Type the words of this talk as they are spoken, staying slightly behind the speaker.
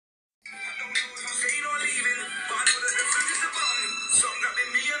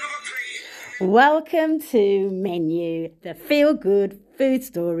Welcome to Menu, the Feel Good Food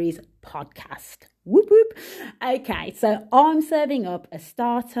Stories podcast. Whoop whoop. Okay, so I'm serving up a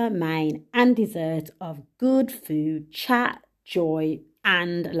starter, main, and dessert of good food, chat, joy,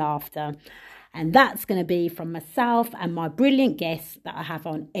 and laughter. And that's going to be from myself and my brilliant guests that I have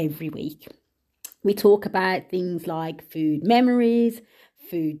on every week. We talk about things like food memories,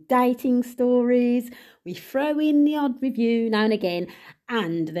 food dating stories. We throw in the odd review now and again,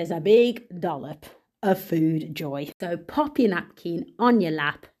 and there's a big dollop of food joy. So pop your napkin on your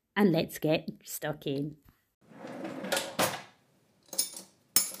lap and let's get stuck in.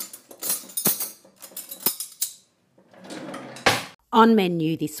 On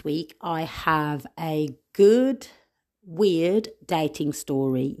menu this week, I have a good, weird dating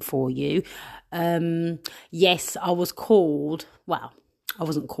story for you. Yes, I was called. Well, I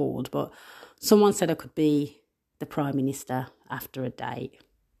wasn't called, but someone said I could be the Prime Minister after a date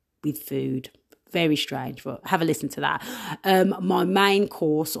with food. Very strange, but have a listen to that. My main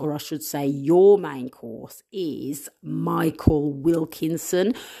course, or I should say your main course, is Michael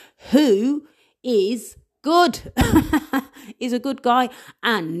Wilkinson, who is good. He's a good guy,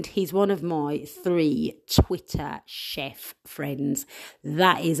 and he's one of my 3 Twitter chef friends.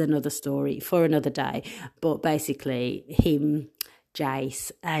 That is another story for another day. But basically, him,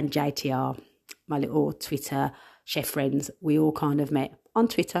 Jace, and JTR, my little Twitter chef friends, we all kind of met on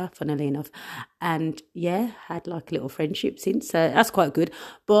Twitter, funnily enough, and yeah, had like a little friendship since, so that's quite good.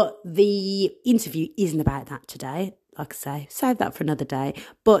 But the interview isn't about that today. Like I say, save that for another day.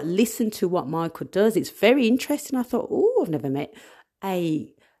 But listen to what Michael does. It's very interesting. I thought, oh, I've never met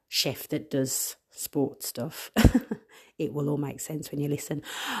a chef that does sports stuff. It will all make sense when you listen.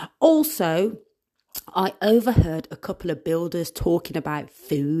 Also, I overheard a couple of builders talking about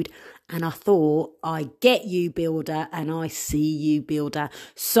food, and I thought, I get you, builder, and I see you, builder.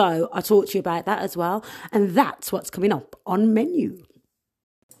 So I talked to you about that as well, and that's what's coming up on menu.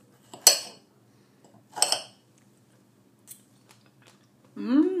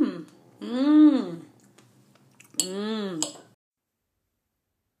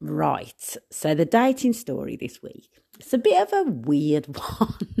 Right, so the dating story this week, it's a bit of a weird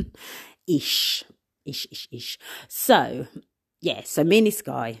one. Ish. So, yeah, so me and this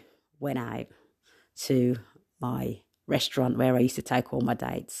guy went out to my restaurant where I used to take all my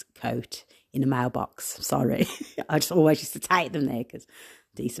dates, Coat, in a mailbox. Sorry, I just always used to take them there because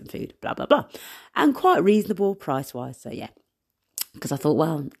decent food, blah, blah, blah. And quite reasonable price-wise, so yeah. Because I thought,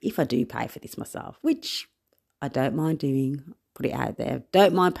 well, if I do pay for this myself, which I don't mind doing, put it out there,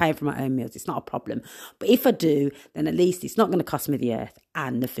 don't mind paying for my own meals, it's not a problem. But if I do, then at least it's not going to cost me the earth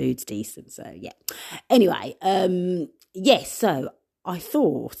and the food's decent. So yeah. Anyway, yes, so I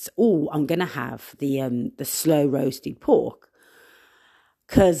thought, oh, I'm going to have the slow roasted pork,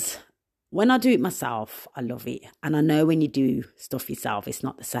 because when I do it myself, I love it. And I know when you do stuff yourself, it's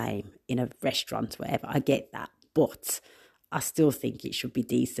not the same in a restaurant, whatever. I get that. But I still think it should be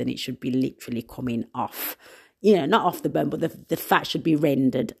decent. It should be literally coming off, not off the bone, but the fat should be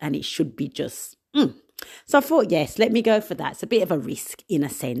rendered and it should be just, So I thought, yes, let me go for that. It's a bit of a risk in a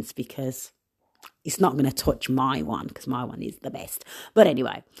sense because it's not going to touch my one because my one is the best. But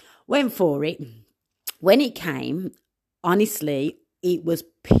anyway, went for it. When it came, honestly, it was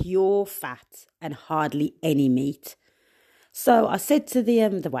pure fat and hardly any meat. So I said to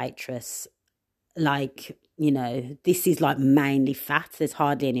the waitress, like, this is like mainly fat. There's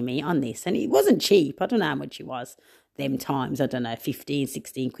hardly any meat on this. And it wasn't cheap. I don't know how much it was them times. I don't know, 15,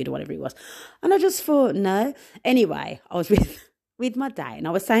 16 quid or whatever it was. And I just thought, no. Anyway, I was with my dad and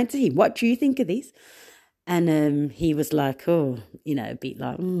I was saying to him, what do you think of this? And he was like, a bit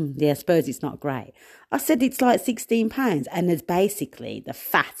like, yeah, I suppose it's not great. I said, it's like £16. And there's basically the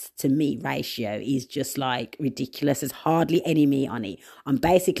fat to meat ratio is just like ridiculous. There's hardly any meat on it. I'm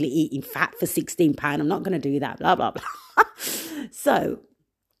basically eating fat for £16. I'm not going to do that, blah, blah, blah. So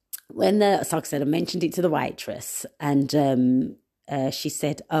like I said, I mentioned it to the waitress and she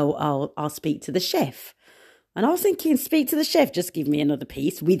said, oh, I'll speak to the chef. And I was thinking, speak to the chef, just give me another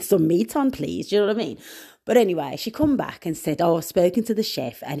piece with some meat on, please. Do you know what I mean? But anyway, she come back and said, oh, I've spoken to the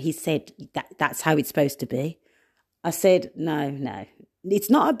chef and he said that's how it's supposed to be. I said, no. It's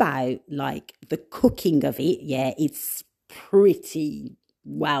not about like the cooking of it. Yeah, it's pretty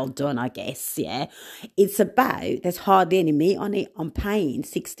well done, I guess. Yeah, it's about there's hardly any meat on it. I'm paying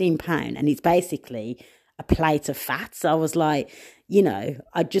 £16 and it's basically a plate of fat. So I was like,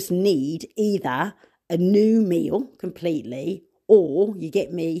 I just need either a new meal completely or you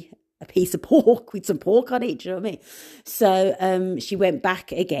get me a piece of pork with some pork on it. Do you know what I mean? So she went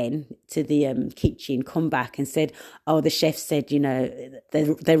back again to the kitchen, come back and said, oh, the chef said, you know,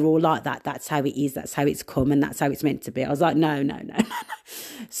 they're all like that. That's how it is. That's how it's come and that's how it's meant to be. I was like, no.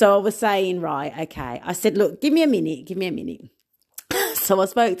 So I was saying, right, okay. I said, look, give me a minute. So I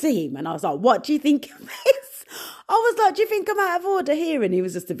spoke to him and I was like, what do you think of this? I was like, do you think I'm out of order here? And he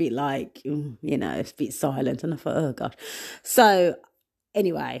was just a bit like, you know, a bit silent. And I thought, oh, gosh. So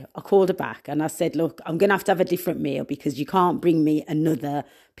anyway, I called her back and I said, look, I'm going to have a different meal because you can't bring me another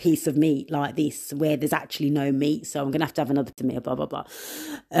piece of meat like this where there's actually no meat. So I'm going to have another meal, blah, blah, blah.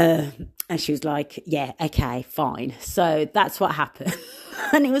 And she was like, yeah, okay, fine. So that's what happened.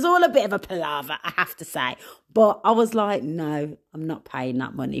 And it was all a bit of a palaver, I have to say. But I was like, no, I'm not paying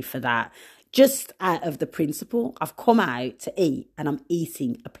that money for that. Just out of the principle, I've come out to eat and I'm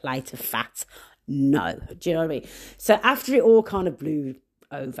eating a plate of fat. No, do you know what I mean? So after it all kind of blew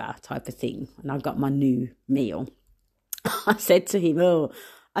over type of thing, and I got my new meal, I said to him,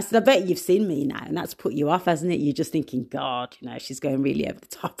 I bet you've seen me now, and that's put you off, hasn't it? You're just thinking, God, you know, she's going really over the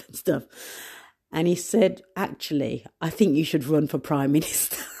top and stuff. And he said, actually, I think you should run for Prime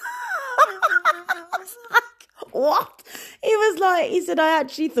Minister. I was like, what? He said, I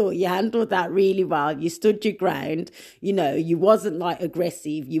actually thought you handled that really well. You stood your ground. You know, you wasn't like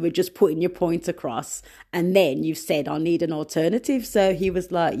aggressive. You were just putting your point across. And then you said, I need an alternative. So he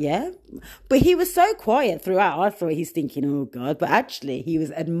was like, yeah. But he was so quiet throughout. I thought he's thinking, oh God. But actually, he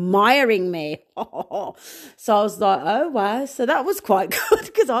was admiring me. So I was like, oh, wow. So that was quite good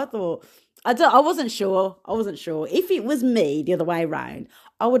because I thought, I wasn't sure. If it was me the other way around,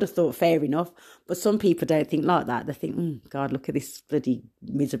 I would have thought fair enough. But some people don't think like that. They think, God, look at this bloody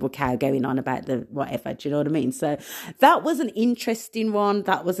miserable cow going on about the whatever. Do you know what I mean? So that was an interesting one.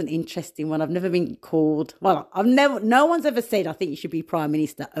 I've never been called. Well, no one's ever said, I think you should be Prime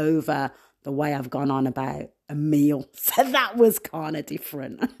Minister over the way I've gone on about a meal. So that was kind of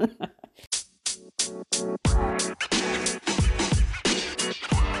different.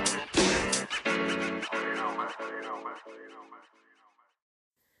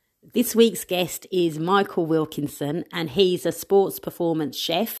 This week's guest is Michael Wilkinson, and he's a sports performance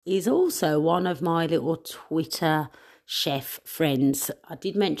chef. He's also one of my little Twitter chef friends. I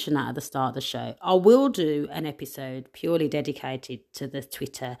did mention that at the start of the show. I will do an episode purely dedicated to the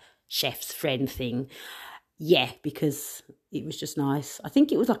Twitter chef's friend thing. Yeah, because it was just nice. I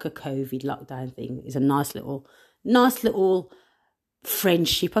think it was like a COVID lockdown thing. It's a nice little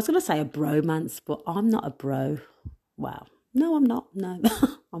friendship. I was going to say a bromance, but I'm not a bro. Wow. No, I'm not. No,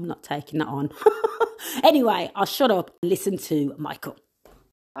 I'm not taking that on. Anyway, I'll shut up and listen to Michael.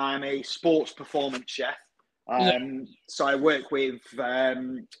 I'm a sports performance chef. So I work with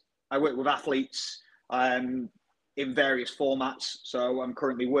athletes in various formats. So I'm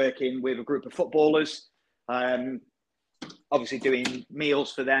currently working with a group of footballers, obviously doing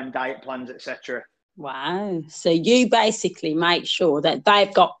meals for them, diet plans, etc. Wow. So you basically make sure that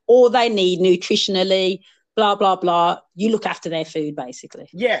they've got all they need nutritionally, blah, blah, blah. You look after their food, basically.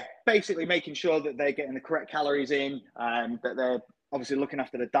 Yeah, basically making sure that they're getting the correct calories in, that they're obviously looking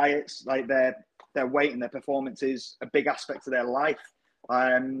after the diets, like their weight and their performance is a big aspect of their life.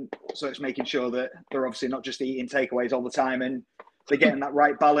 So it's making sure that they're obviously not just eating takeaways all the time and they're getting that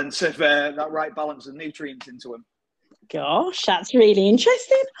right balance of nutrients into them. Gosh, that's really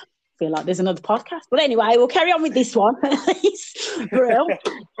interesting. I feel like there's another podcast. But anyway, we'll carry on with this one. Brill.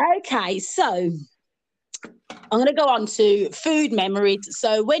 Okay, so I'm going to go on to food memories.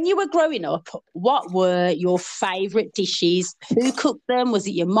 So when you were growing up, what were your favourite dishes? Who cooked them? Was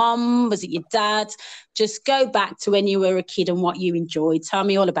it your mum? Was it your dad? Just go back to when you were a kid and what you enjoyed. Tell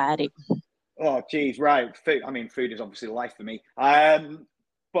me all about it. Oh, geez, right. Food, food is obviously life for me.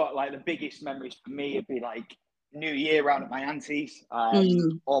 But like the biggest memories for me would be like New Year round at my auntie's.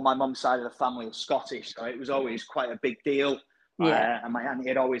 All my mum's side of the family was Scottish, so it was always quite a big deal. Yeah. And my auntie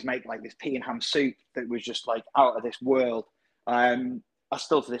would always make like this pea and ham soup that was just like out of this world. I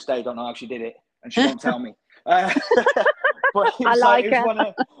still to this day don't know how she did it, and she won't tell me. But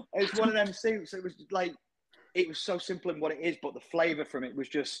it's one of them soups. It was like, it was so simple in what it is, but the flavour from it was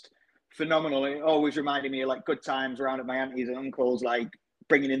just phenomenal. And it always reminded me of like good times around at my aunties and uncles, like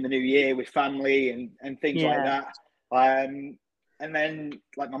bringing in the new year with family and things like that. And then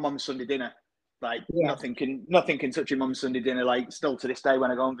like my mum's Sunday dinner. Like nothing can touch your mum's Sunday dinner. Like still to this day,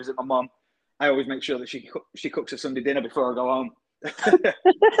 when I go and visit my mum, I always make sure that she cooks a Sunday dinner before I go home.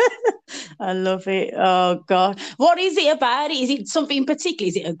 I love it. Oh God, what is it about it? Is it something particular?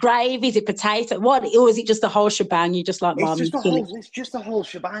 Is it a gravy? Is it potato? What? Or is it just the whole shebang? You just like mum? It's just the whole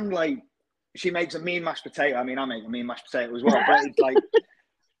shebang. Like she makes a mean mashed potato. I mean, I make a mean mashed potato as well. But it's like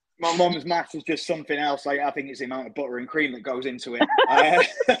My mum's mash is just something else. Like, I think it's the amount of butter and cream that goes into it.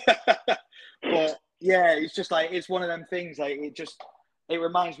 But yeah, it's just like, it's one of them things. Like, it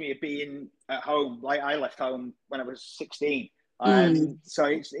reminds me of being at home. Like, I left home when I was 16. So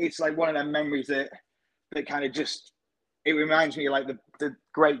it's like one of them memories that kind of just, it reminds me of like the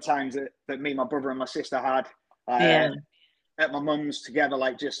great times that me, my brother and my sister had at my mum's together,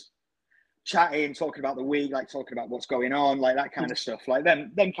 like just chatting, talking about the week, like talking about what's going on, like that kind of stuff. Like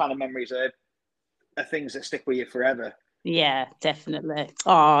them kind of memories are things that stick with you forever. Yeah, definitely.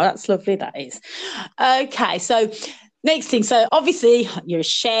 Oh, that's lovely, that is. Okay, so next thing. So obviously you're a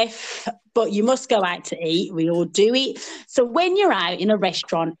chef, but you must go out to eat. We all do it. So when you're out in a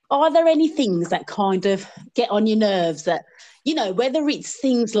restaurant, are there any things that kind of get on your nerves that, you know, whether it's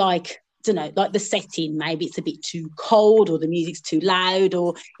things like, I don't know, like the setting, maybe it's a bit too cold or the music's too loud,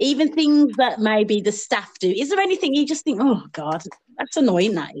 or even things that maybe the staff do. Is there anything you just think, oh God, that's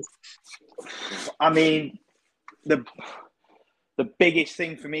annoying, that is? I mean, the biggest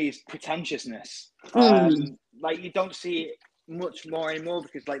thing for me is pretentiousness. Like, you don't see it much more anymore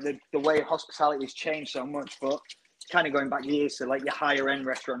because like the way hospitality has changed so much. But kind of going back years to like your higher end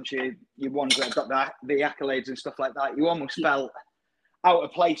restaurants, your ones that have got the accolades and stuff like that, you almost felt out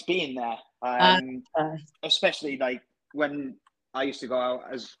of place being there. Especially like when I used to go out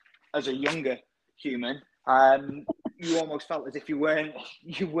as a younger human, you almost felt as if you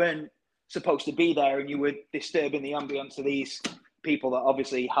weren't supposed to be there, and you were disturbing the ambience of these people that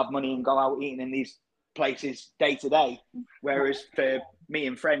obviously have money and go out eating in these places day to day. Whereas for me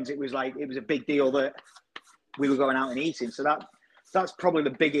and friends, it was a big deal that we were going out and eating. So that's probably the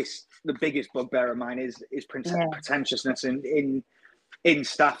biggest bugbear of mine is pretentiousness in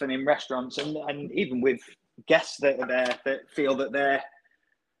staff and in restaurants, and even with guests that are there that feel that they're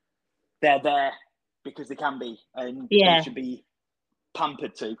there because they can be, and they should be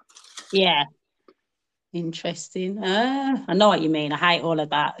pampered to. Yeah. Interesting. I know what you mean. I hate all of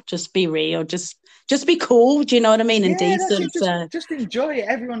that. Just be real. Just be cool. Do you know what I mean? And decent. Just enjoy it.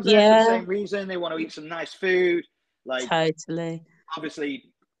 Everyone's there for the same reason. They want to eat some nice food. Like, totally. Obviously,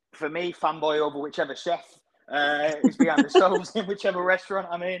 for me, fanboy over whichever chef is behind the stoves in whichever restaurant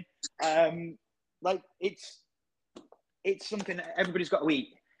I'm in. Like, it's something that everybody's got to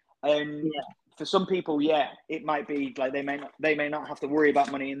eat. And for some people, it might be like they may not have to worry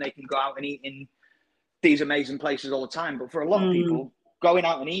about money, and they can go out and eat in these amazing places all the time. But for a lot of people, going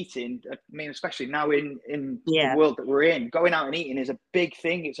out and eating, I mean, especially now in the world that we're in, going out and eating is a big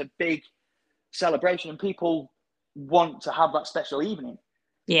thing. It's a big celebration, and people want to have that special evening.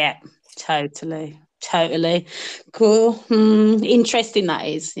 Yeah, totally. Cool. Interesting, that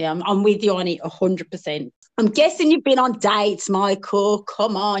is. Yeah, I'm with you on it 100%. I'm guessing you've been on dates, Michael.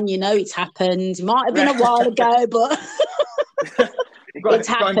 Come on, you know it's happened. It might have been a while ago, but it's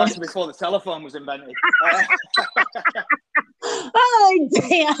going back to before the telephone was invented. Oh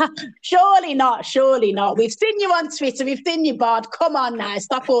dear. Surely not. We've seen you on Twitter, we've seen you, Bod. Come on now,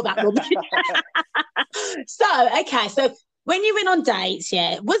 stop all that rubbish. So when you went on dates,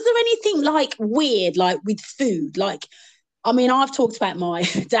 was there anything like weird, like with food? Like, I mean, I've talked about my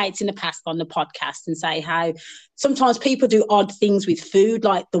dates in the past on the podcast and say how sometimes people do odd things with food,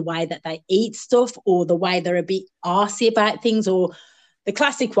 like the way that they eat stuff or the way they're a bit arsey about things. Or the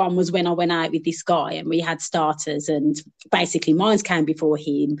classic one was when I went out with this guy and we had starters, and basically mine came before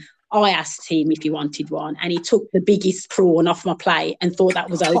him. I asked him if he wanted one, and he took the biggest prawn off my plate and thought that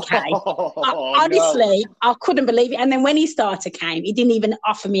was okay. Honestly, I couldn't believe it. And then when his starter came, he didn't even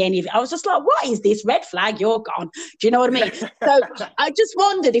offer me any of it. I was just like, what is this? Red flag, you're gone. Do you know what I mean? So I just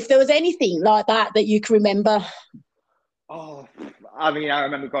wondered if there was anything like that you can remember. Oh, I mean, I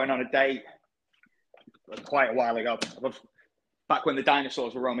remember going on a date quite a while ago, back when the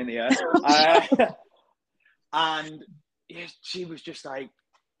dinosaurs were roaming the earth. And she was just like,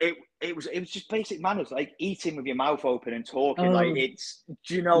 it was just basic manners, like eating with your mouth open and talking. Like, it's,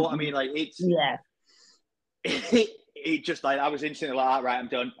 do you know what I mean? Like, it's it just like, I was instantly like, right, I'm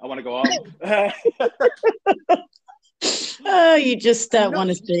done. I want to go home. Oh, you just don't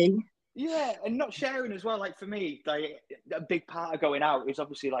want to see. Yeah, and not sharing as well. Like, for me, like, a big part of going out is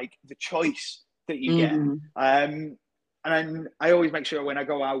obviously like the choice that you get. And I always make sure when I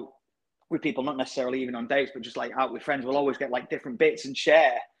go out with people, not necessarily even on dates, but just like out with friends, we'll always get like different bits and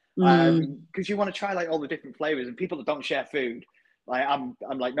share. Because you want to try like all the different flavors, and people that don't share food, like I'm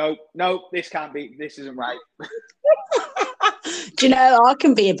like, nope, this isn't right. Do you know, I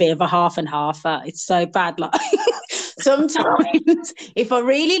can be a bit of a half and half. It's so bad. Like, sometimes if I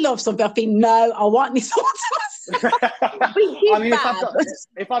really love something, I think, no, I want this one to I mean,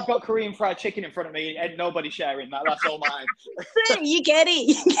 if I've got Korean fried chicken in front of me, ain't nobody sharing that. That's all mine. You get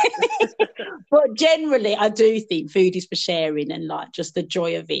it. But generally, I do think food is for sharing and like just the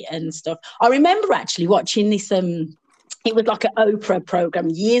joy of it and stuff. I remember actually watching this. It was like an Oprah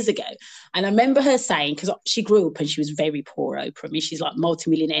program years ago. And I remember her saying, because she grew up and she was very poor, Oprah. I mean, she's like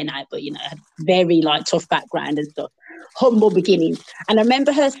multimillionaire now, but, you know, had very like tough background and stuff, humble beginnings. And I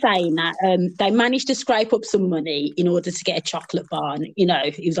remember her saying that they managed to scrape up some money in order to get a chocolate bar. And, you know,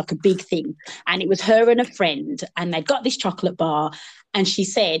 it was like a big thing. And it was her and a friend, and they got this chocolate bar. And she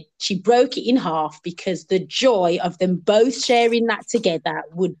said she broke it in half because the joy of them both sharing that together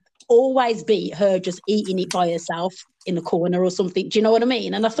would always be her just eating it by herself in a corner or something. Do you know what I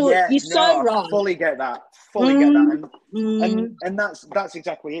mean? And I thought, so right. I fully get that. And that's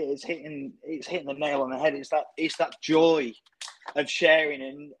exactly it. It's hitting the nail on the head. It's that joy of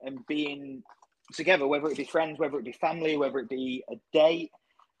sharing and being together, whether it be friends, whether it be family, whether it be a date.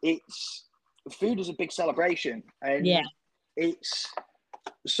 Food is a big celebration, and it's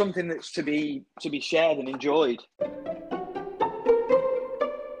something that's to be shared and enjoyed.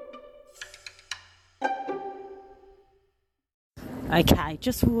 Okay,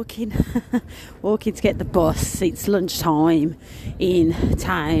 just walking to get the bus. It's lunchtime in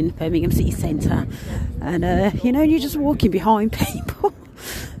town, Birmingham city centre, and you're just walking behind people,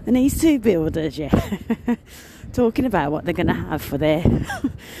 and these two builders, talking about what they're going to have for their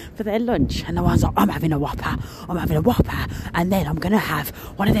lunch. And the one's like, I'm having a Whopper, and then I'm going to have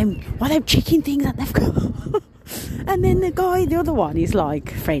one of them chicken things that they've got. And then the other one is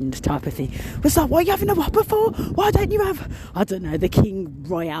like friend type of thing, was like, what are you having a Whopper for? Why don't you have, I don't know, the King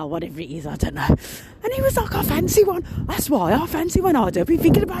Royale, whatever it is, I don't know. And he was like, I fancy one. That's why I fancy one. I've been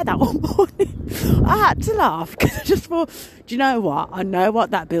thinking about that all morning. I had to laugh because I just thought, do you know what? I know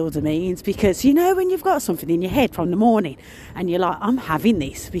what that builder means, because you know when you've got something in your head from the morning and you're like, I'm having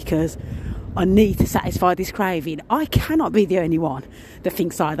this because I need to satisfy this craving. I cannot be the only one that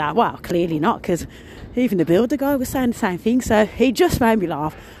thinks like that. Well, clearly not, because even the builder guy was saying the same thing. So he just made me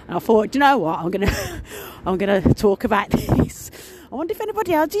laugh, and I thought, do you know what? I'm gonna talk about this. I wonder if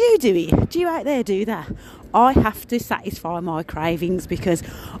anybody else, do you do it? Do you out there do that? I have to satisfy my cravings, because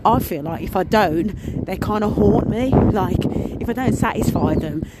I feel like if I don't, they kind of haunt me. Like if I don't satisfy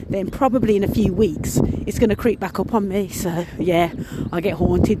them, then probably in a few weeks it's going to creep back up on me. So yeah, I get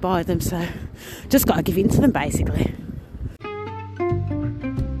haunted by them. So just got to give in to them, basically.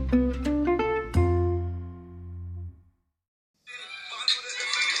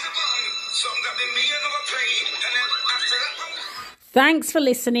 Thanks for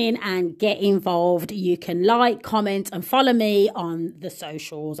listening, and get involved. You can like, comment and follow me on the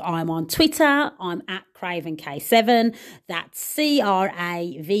socials. I'm on Twitter. I'm at CravenK7. That's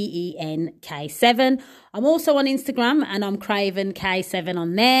CravenK7. I'm also on Instagram, and I'm CravenK7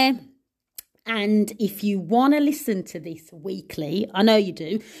 on there. And if you want to listen to this weekly, I know you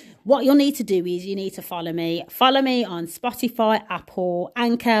do, what you'll need to do is you need to follow me. Follow me on Spotify, Apple,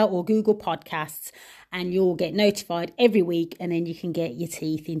 Anchor or Google Podcasts, and you'll get notified every week, and then you can get your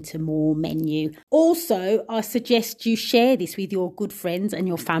teeth into more menu. Also, I suggest you share this with your good friends and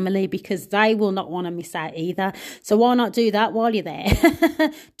your family, because they will not want to miss out either. So why not do that while you're there?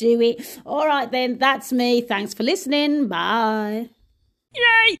 Do it. All right then, that's me. Thanks for listening. Bye.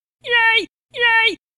 Yay! Yay! Yay!